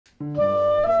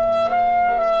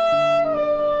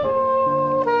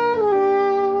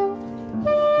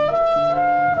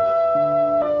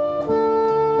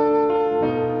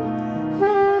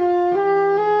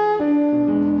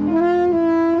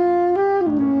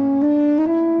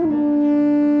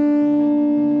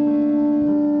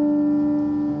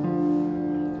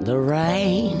The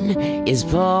rain is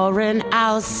pouring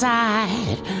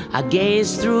outside. I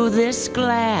gaze through this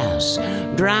glass,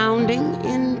 drowning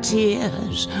in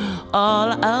tears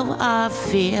all of our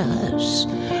fears.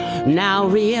 Now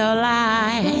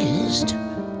realized,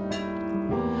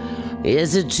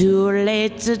 is it too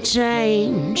late to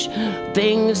change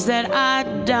things that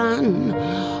I've done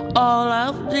all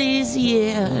of these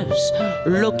years,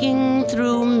 looking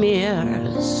through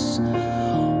mirrors?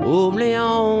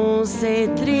 Oublions ces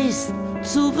tristes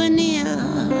souvenirs.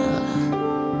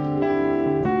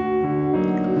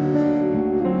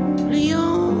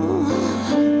 Oublions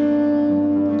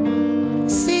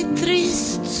ces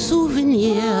tristes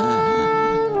souvenirs.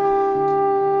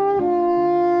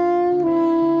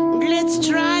 Let's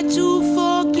try to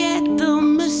forget the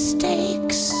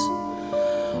mistakes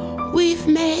we've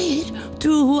made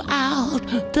throughout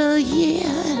the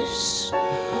years.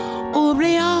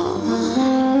 Oublions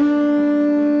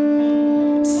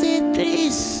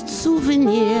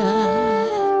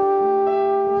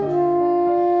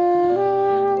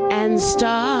and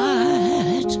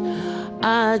start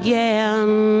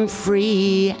again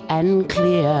free and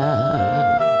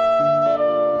clear.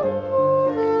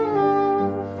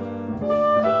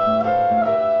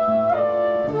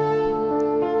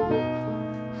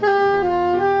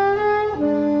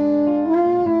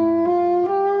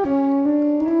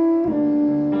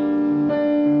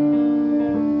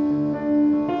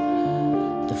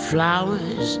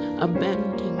 Flowers are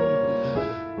bending.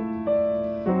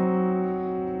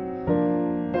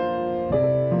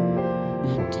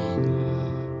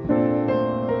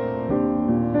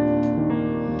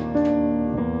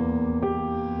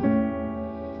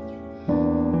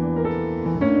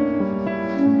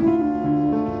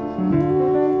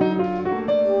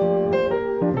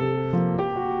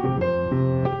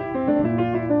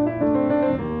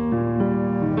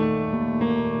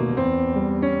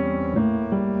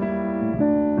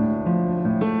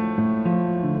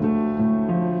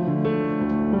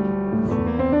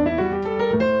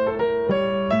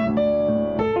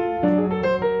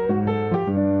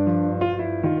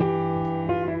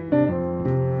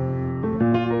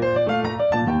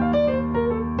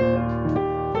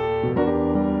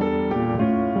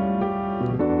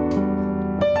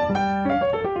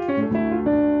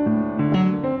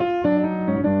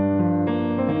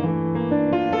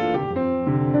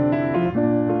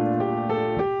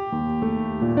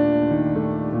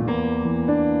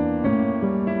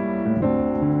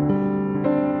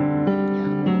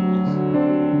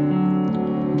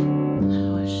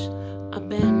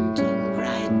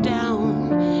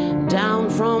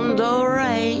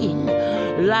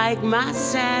 Like my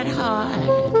sad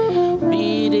heart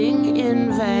beating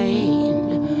in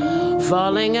vain,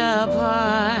 falling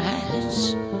apart.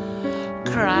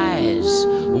 Cries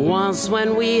once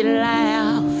when we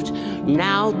laughed,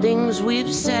 now things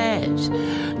we've said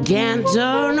can't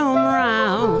turn them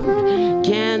round,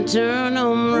 can't turn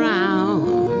them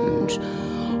round.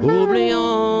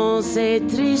 Oublions ces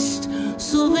tristes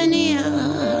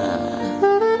souvenirs.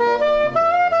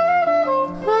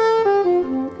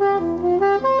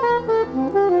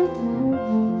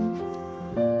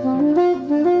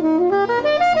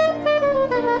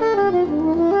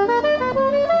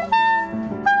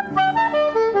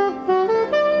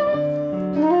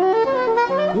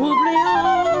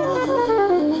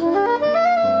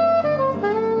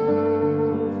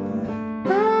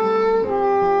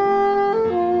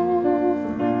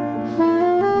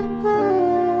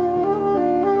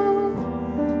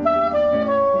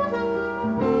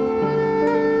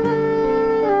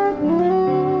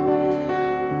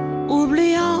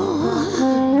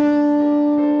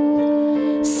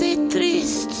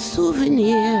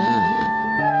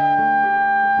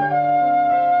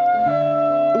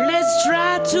 Let's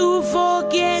try to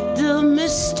forget the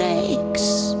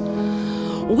mistakes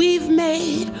we've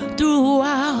made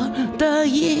throughout the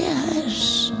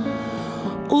years.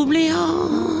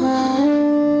 Oublions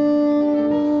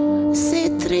ces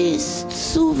tristes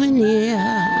souvenirs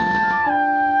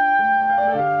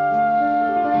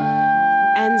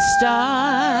and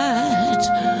start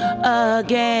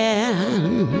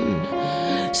again.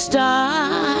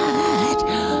 Start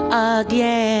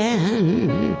again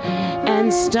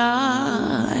and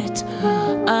start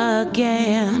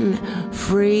again,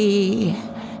 free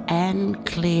and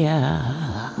clear.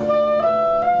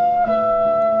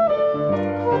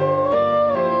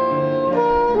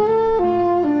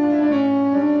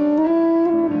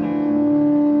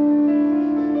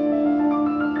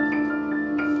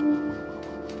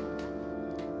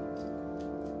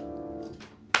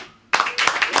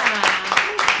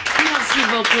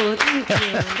 beaucoup. Thank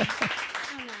you.